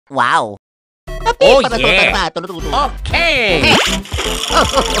Wow. Oh yeah. Ok.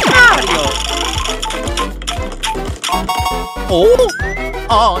 Mario.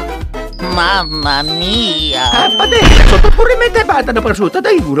 Oh, mamma mia. Padella, sottoporre mette patata prosciutta,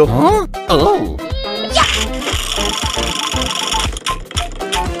 dai duro. Oh. Oh.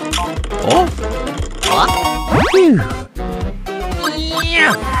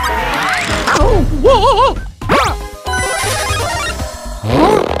 Oh, wow.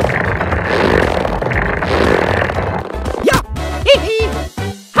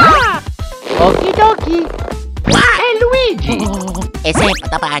 Okidoki. È Luigi. E sempre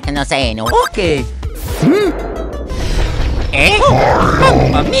da parte no seno. Ok.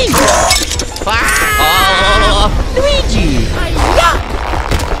 Mamma mia. Luigi.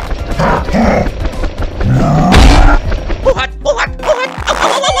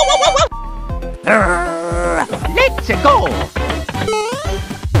 Let's go.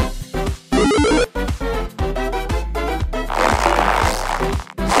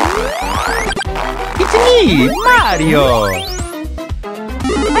 It's me, Mario.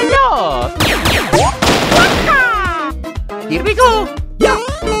 Hello. Here we go. Yeah.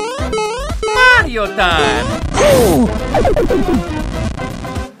 Mario time.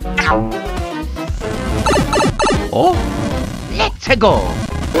 Oh, let's go.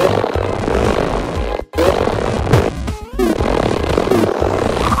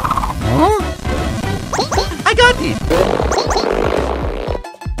 I got it.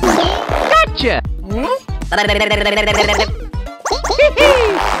 Gotcha.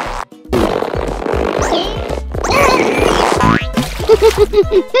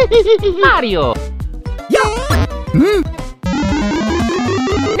 Mario. Yeah.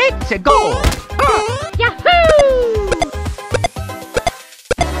 Let's go. Yahoo!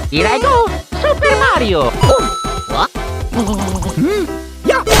 Here I go, Super Mario. What?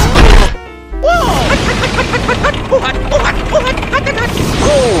 Yeah.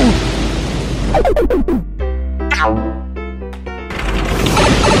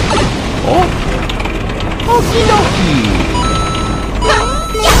 Oh, okie dokie.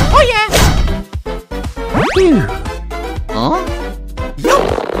 Oh yeah. Huh?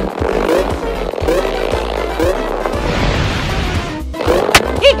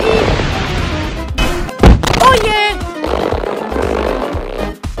 Oh yeah.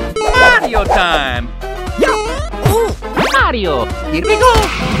 Mario time. Mario, here we go.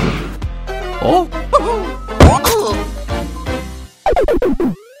 Oh.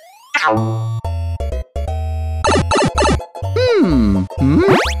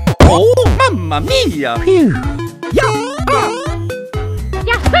 Oh, mamma mia.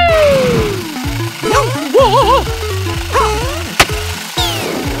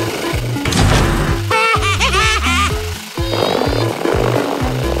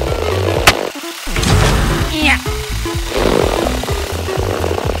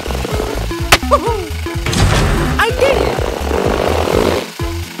 I did it.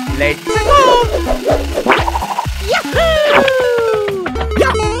 Let's go.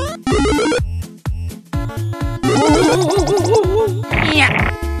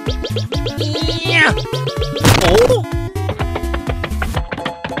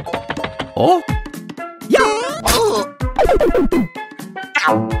 Oh.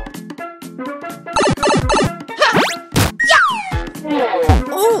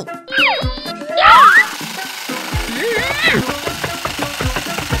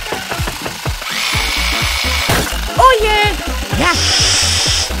 Oh yeah.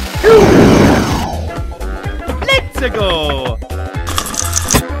 Let's go.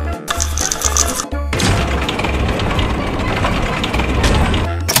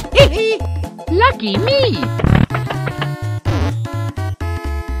 Lucky me.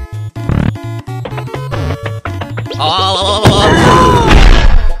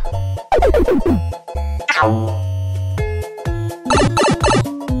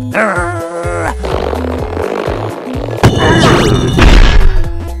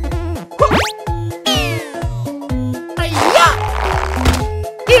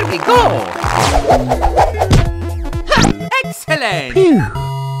 Here we go. Excellent.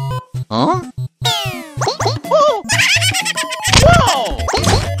 Huh? Oh. Whoa.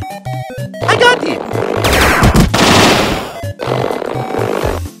 I got it.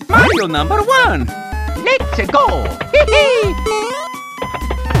 Mario number 1. Let's go.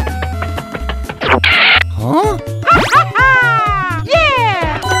 Huh?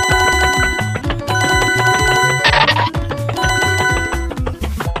 Yeah.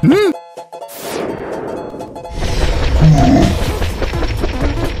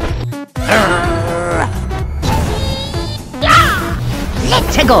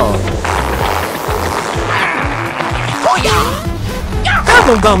 Let's go!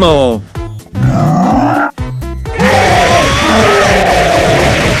 Vamos, vamos!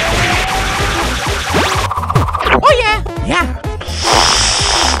 Oh yeah! Yeah!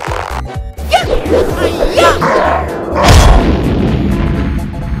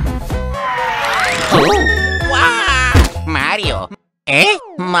 Wow! Mario!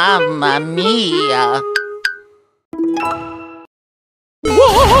 Mamma mia!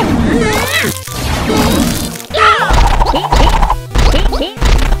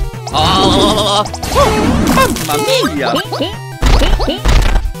 Oh! Mamma mia!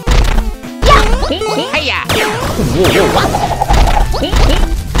 Aia!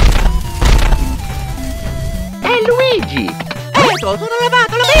 È Luigi! Ecco, sono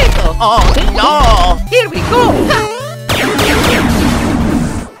lavato, l'ho visto! Oh no! Here we go!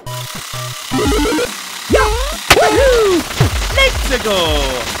 Let's go!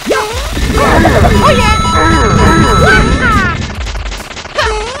 Oh yeah!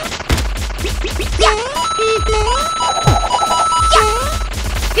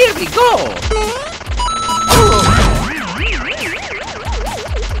 Here we go!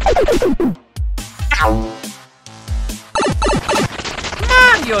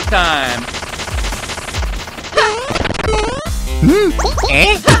 Mario time!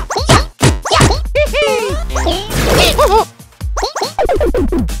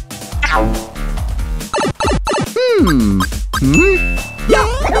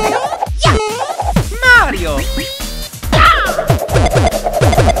 Mario!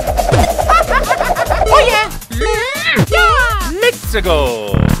 Oh yeah! Let's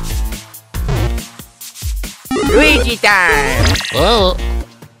go! Luigi time! Oh!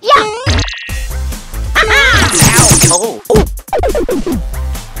 Oh!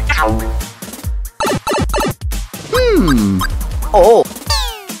 Oh!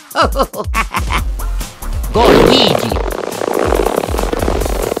 Go Luigi!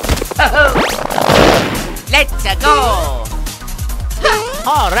 Let's go!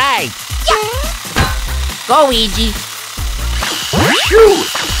 All right! Go Luigi! Shoot!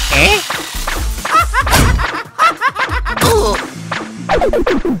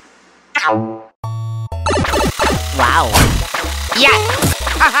 Wow! Yeah!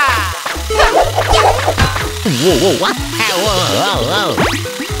 Haha! Whoa, whoa, what? Whoa,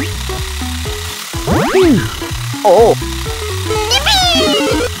 Oh!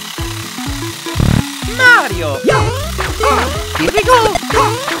 Mario! Here we go!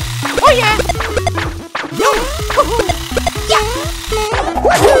 Oh yeah!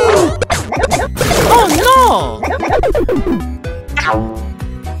 Oh no!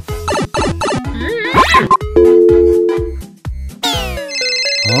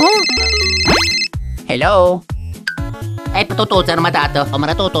 Hello? Tutulsan matato,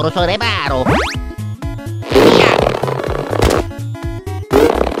 omaratuturo sa rebaro. Yeah!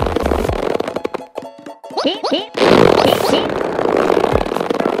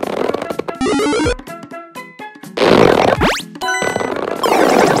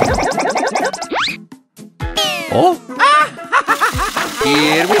 Oh!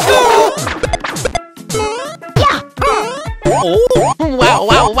 Here we go! Oh! Wow,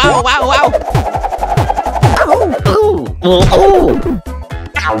 wow, wow, wow, wow! Oh, oh!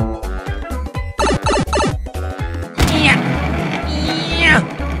 Yeah! Yeah!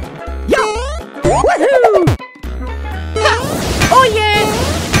 Oh yeah!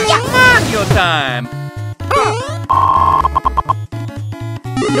 Mario time!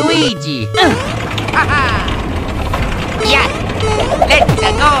 Luigi! Haha! Yeah! Let's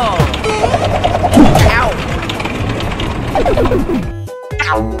go! Ow!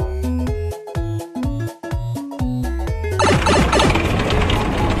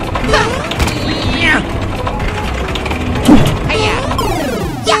 Yeah! Hiya!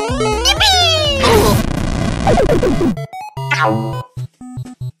 Yeah! Yippee!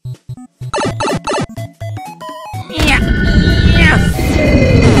 Yeah! Yeah!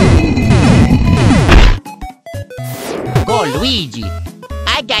 Go Luigi!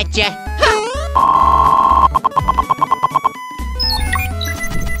 I gotcha!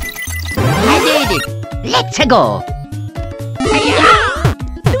 I did it! Let's go!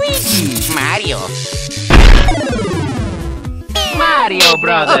 Luigi! Mario! Mario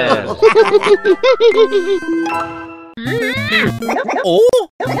brother! Oh!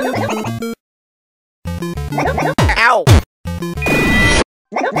 Ow!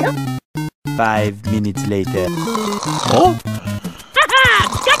 5 minutes later. Oh! Haha!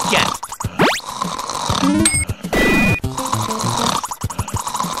 Gotcha!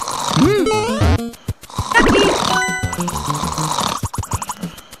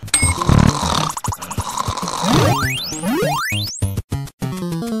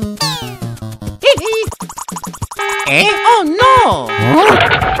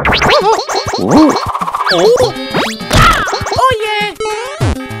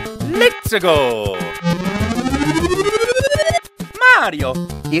 Let's go! Mario,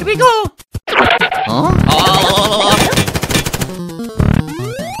 here we go! Huh? Oh.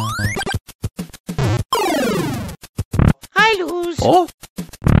 I lose. Oh?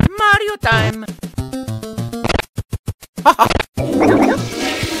 Mario time!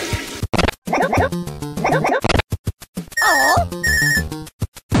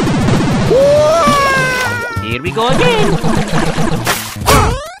 Here we go again.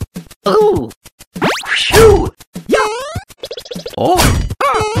 Oh! Shoo! Oh!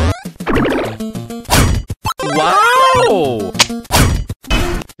 Wow!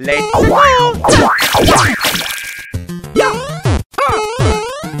 Let's go!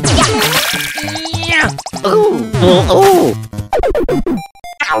 Oh!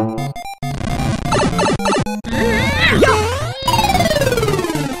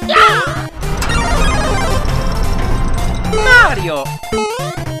 Mario!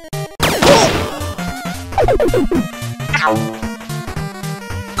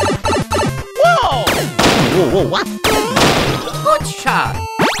 Whoa! Whoa, what? Good shot!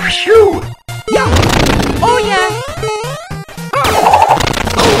 Shoo! Oh yeah!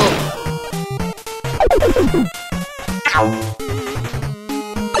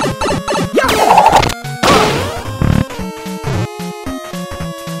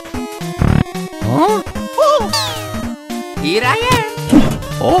 Huh? Here I am!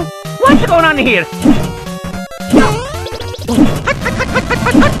 Oh? What's going on here?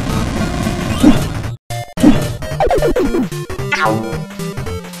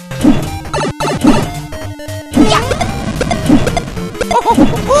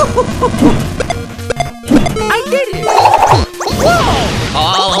 I did it!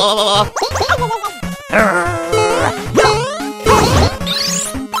 Oh.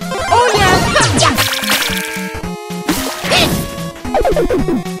 Oh yeah!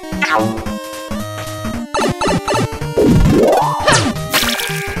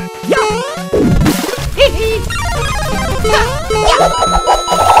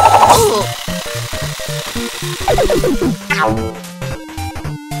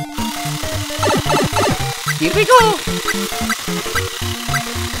 Here we go!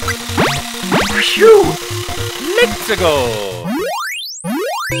 Shoo! Let's go!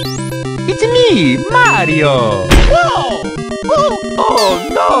 It's me, Mario! Whoa! Oh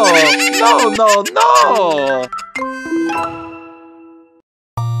no! No, no, no!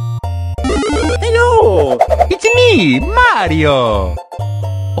 Hello! It's me, Mario!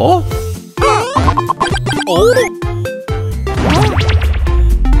 Oh? Oh?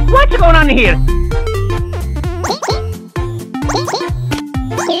 What's going on here?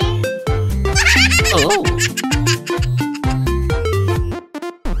 Oh!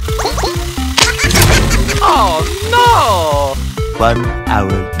 Oh no! 1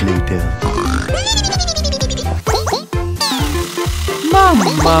 hour later.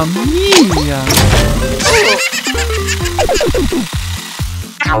 Mamma mia!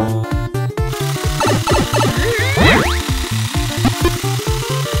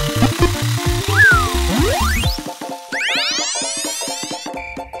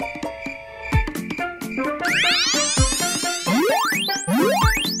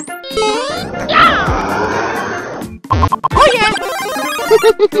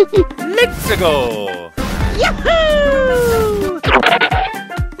 Let's go! Yahoo!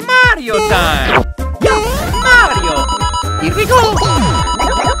 Mario time! Mario! Here we go!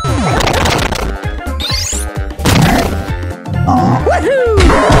 Woohoo!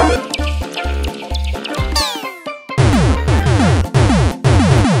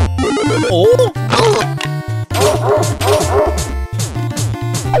 Oh!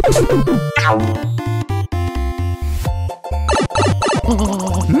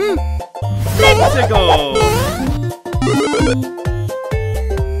 Let's go!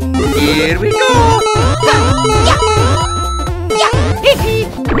 Here we go!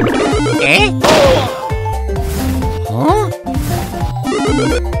 Eh? Huh?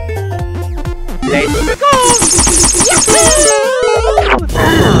 Let's go!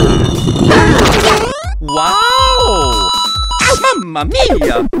 Wow! Mamma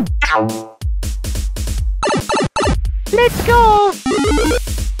mia! Let's go!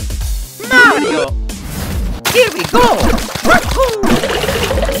 Mario! Here we go!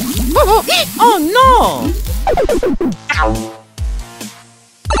 Oh no!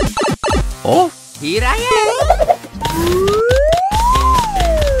 Oh! Here I am!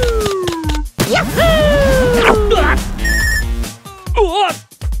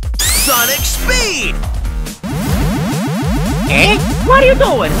 Sonic speed! Eh? What are you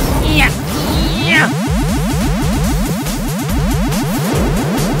doing?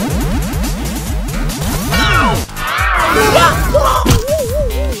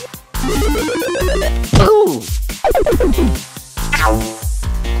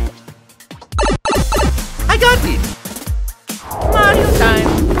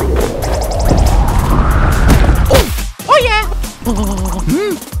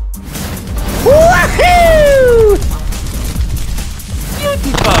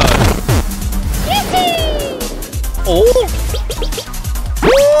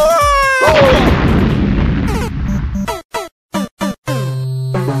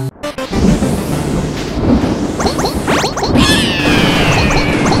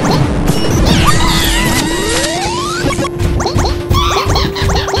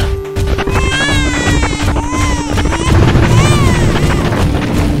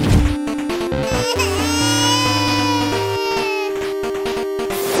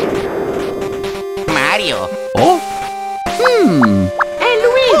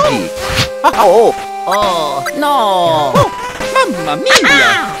 Oh, oh, no. Mamma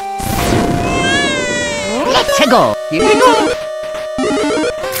mia! Let's go. Here we go!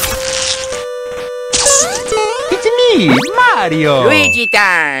 It's me, Mario! Luigi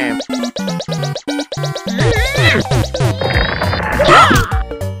time!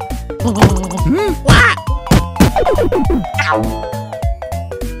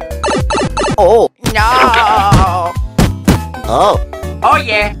 Oh, No! oh. Oh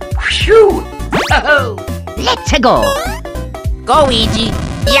yeah! Phew! Oh! Let's go. Go, Luigi!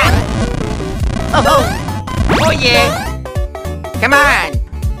 Yeah! Oh! Oh yeah! Come on!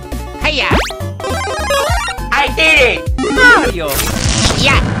 Hiya! I did it! Mario!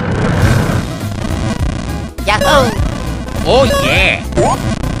 Yeah! Yahoo! Oh yeah!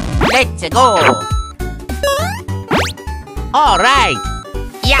 Let's go! All right.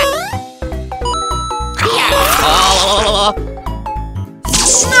 Yeah! Yeah! Oh!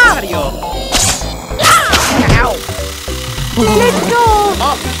 Mario! Ow! Let's go!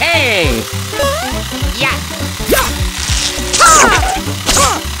 Okay! Yeah!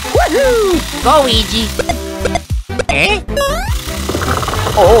 Woohoo! Go, Luigi! Eh?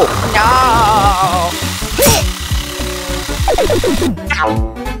 Oh, No!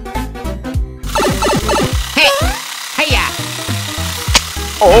 Hey! Hiya!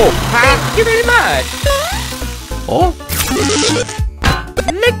 oh. Thank you very much! Oh?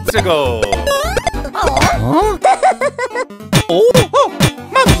 Let's go! Huh? Oh!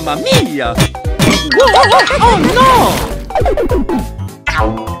 Mamma mia! Oh, no.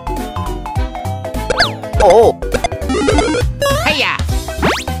 Oh, Hiya!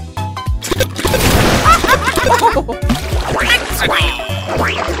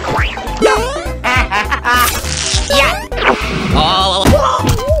 Yeah! Oh!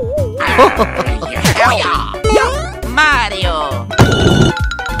 Mario!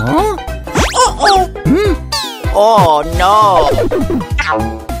 huh? Oh, no.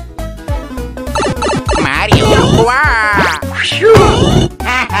 Mario! Wow!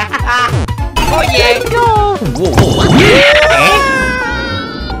 Oh yeah! Go! Whoa, whoa, what?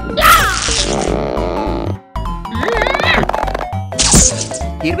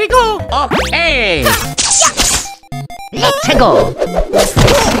 Here we go! Okay! Let's go.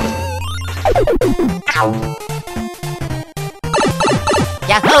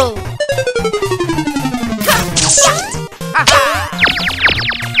 Yahoo!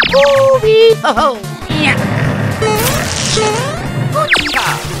 Oh! Yeah.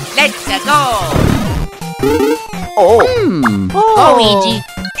 Let's go! Oh, Go, Luigi!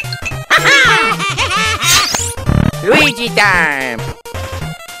 Luigi time!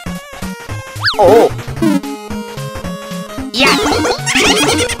 oh. Yeah!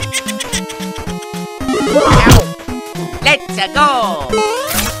 Ow. Let's go!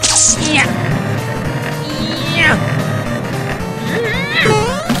 Yeah! Yeah!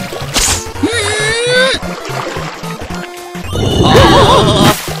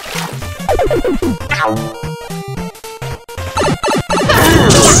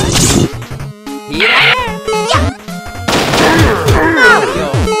 Here I am! Mario!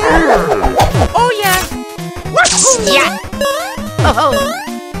 Oh yeah! Yeah! Oh!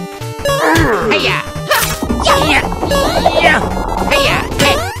 Hiya! Yeah! Yeah! Hiya!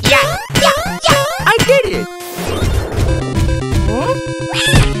 Hey! Yeah! Yeah! Yeah! I did it!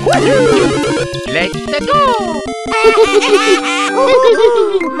 Let's go!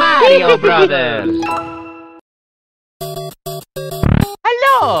 Mario Brothers!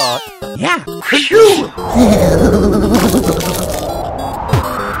 Hello! Yeah!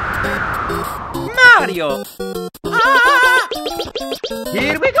 Mario!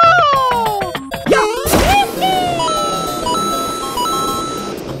 Here we go!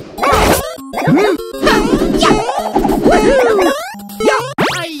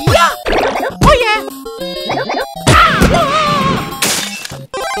 Oh yeah!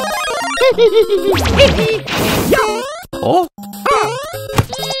 Oh!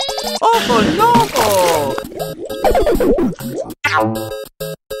 Oh, loco!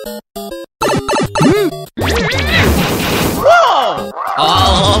 Whoa.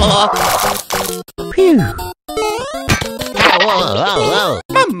 Oh! Phew. Whoa, whoa, whoa.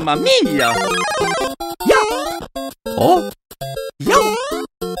 Mamma mia! Oh! Yo!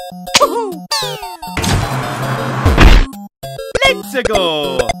 Woohoo! Let's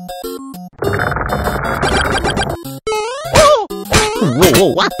go! Whoa,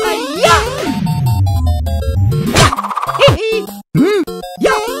 whoa, what?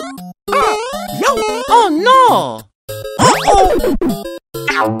 Oh, no.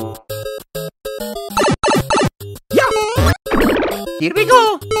 Here we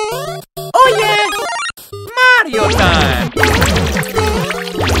go! Oh Mario time!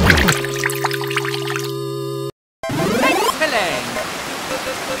 Excellent!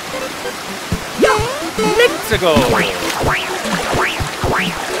 Let's go!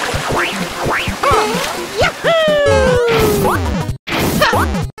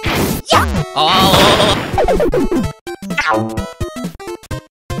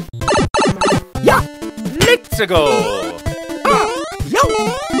 Let's go!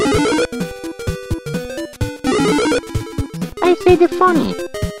 I say the funny.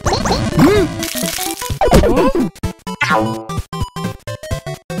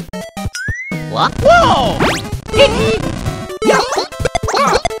 What? Whoa!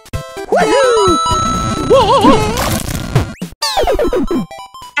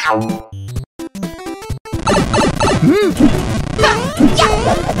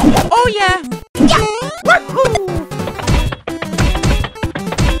 Oh yeah!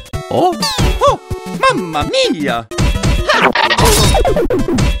 Oh! Oh! Mamma mia!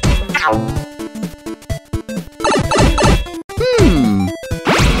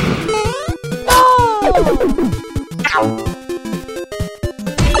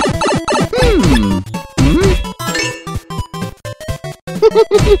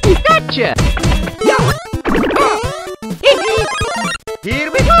 Gotcha!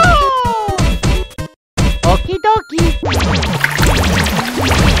 Here we go! Okie dokie!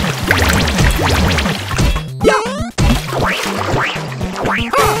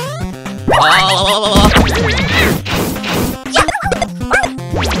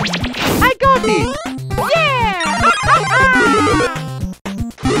 I got it! Yeah!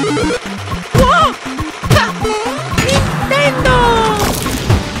 Whoa! Nintendo!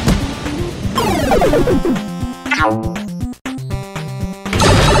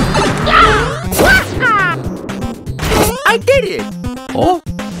 I did it! Oh!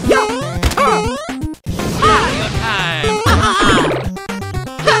 Mario time!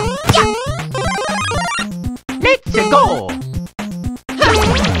 Let's go!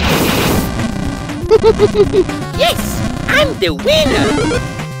 Yes! I'm the winner!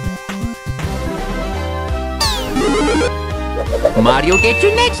 Mario get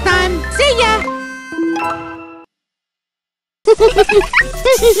you next time! See ya!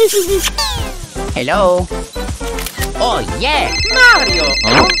 Hello? Oh yeah! Mario!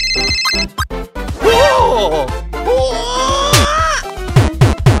 Huh? Whoa!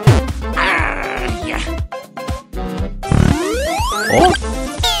 Oh?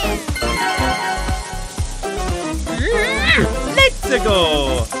 Let's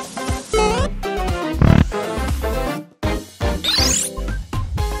go!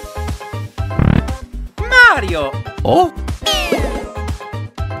 Mario! Oh?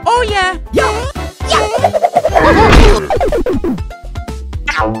 Oh yeah!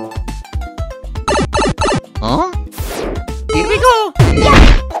 Huh? Here we go!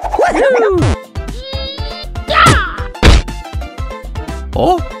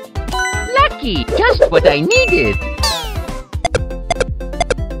 Oh? Lucky! Just what I needed!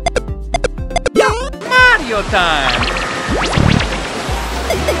 Mario time!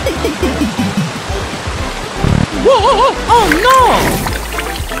 Whoa! Oh no!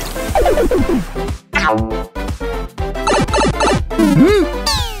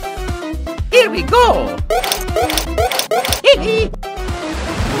 Here we go!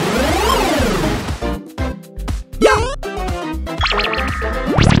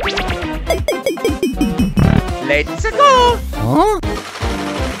 Let's go! Huh?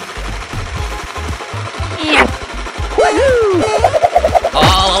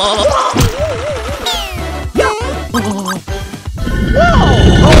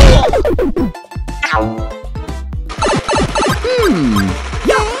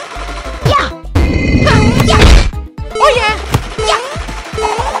 Oh yeah!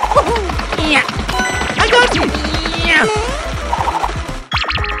 I got you!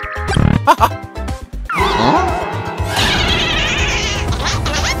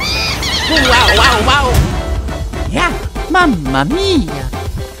 Wow! Yeah! Mamma mia!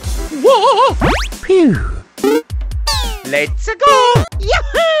 Whoa! Phew! Let's go!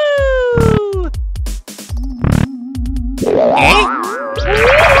 Yahoo!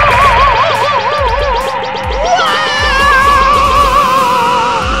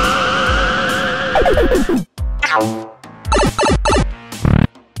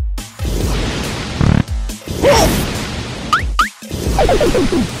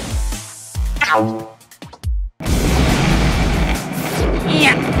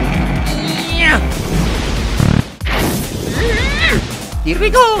 Here we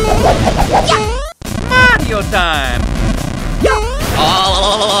go! Mario time!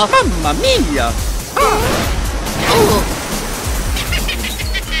 Mamma mia!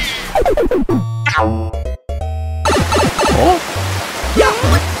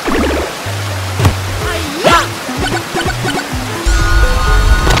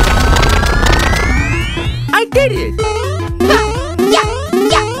 did it!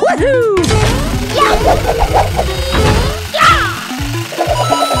 Woohoo!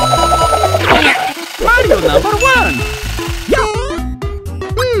 Mario number 1!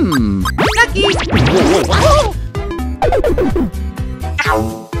 Lucky!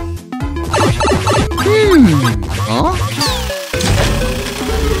 Huh?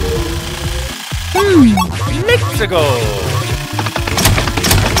 Let's go.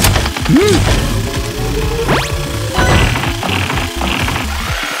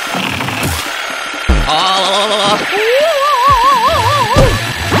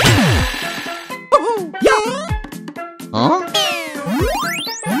 Huh?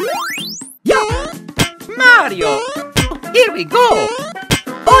 Mario! Here we go!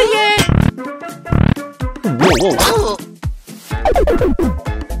 Oh yeah!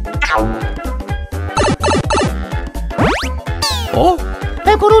 Oh?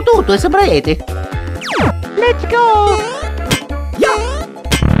 Eccolo tutto, sembra rete. Let's go!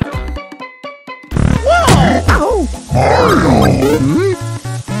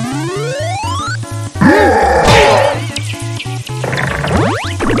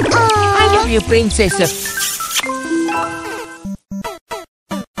 I love you, princess.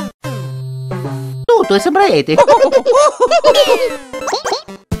 Tutto, sembra rete.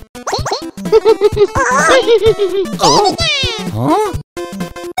 Oh? Huh?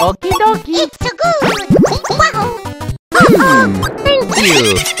 Okie dokie! Thank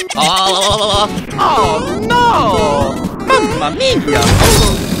you. Oh no! Mamma mia!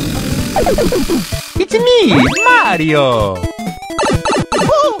 It's me, Mario.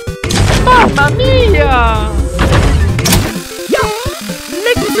 Mamma mia!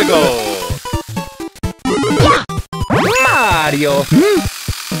 Let's go. Mario.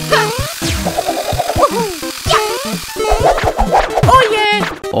 Oh yeah!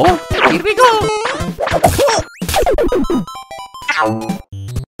 Oh? Here we go!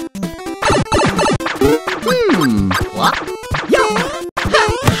 What?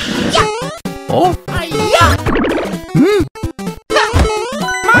 Oh?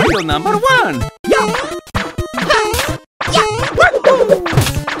 Mario number 1!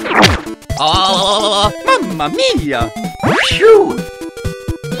 Mamma mia! Shoot!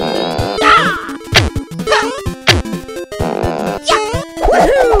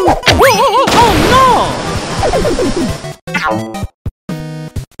 Oh no!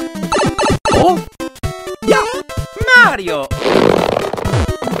 Oh? Mario!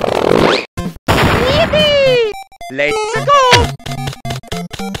 Yippee! Let's go!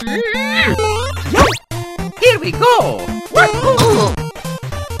 Here we go!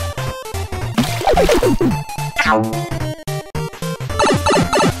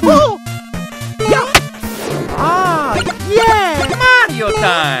 Oh! Ah, yeah! Mario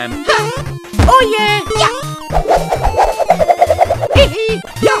time! Oh yeah!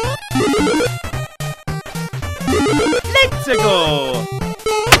 Let's go!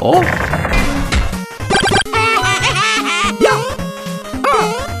 Oh?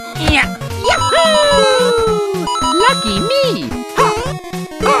 Yahoo! Lucky me.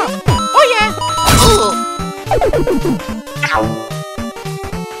 Oh yeah!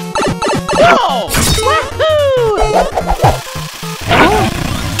 Whoa! Wahoo!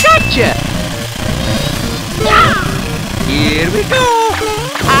 Gotcha. Here we go!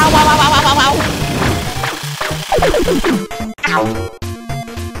 Ow, ow, ow, ow, ow, ow.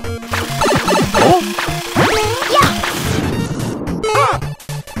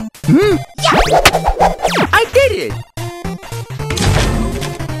 I did it!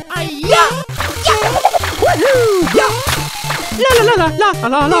 Woohoo! La la la la la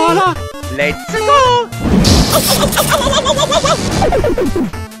la la la! Let's go!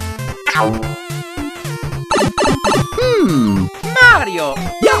 Mario!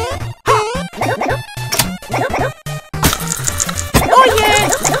 Oh yeah!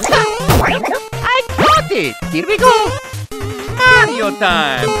 I got it! Here we go! Mario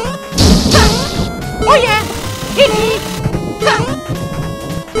time! Oh yeah!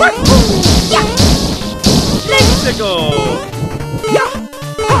 Let's go!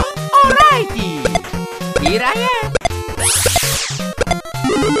 Alrighty! Here I am!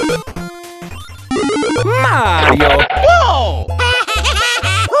 Mario! Whoa!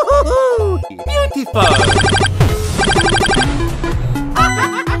 Beautiful!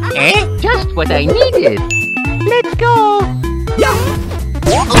 Just what I needed. Let's go!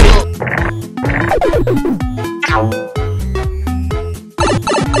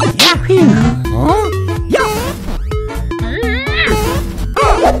 Huh?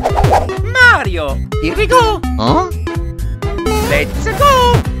 Mario! Here we go! Huh? Let's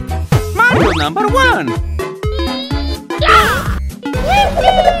go! Mario number 1!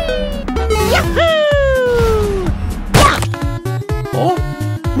 Oh.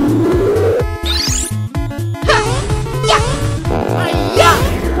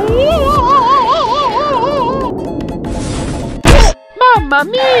 Mamma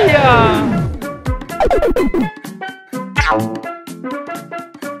mia!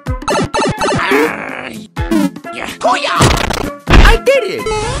 I did it!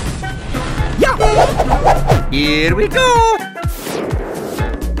 Yeah! Here we go!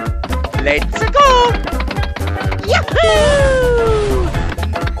 Let's go! Yahoo!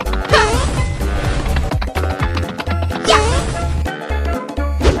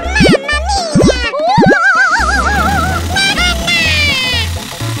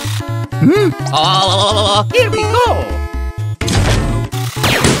 Oh. Here we go!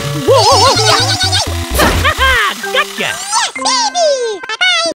 Gotcha! Baby!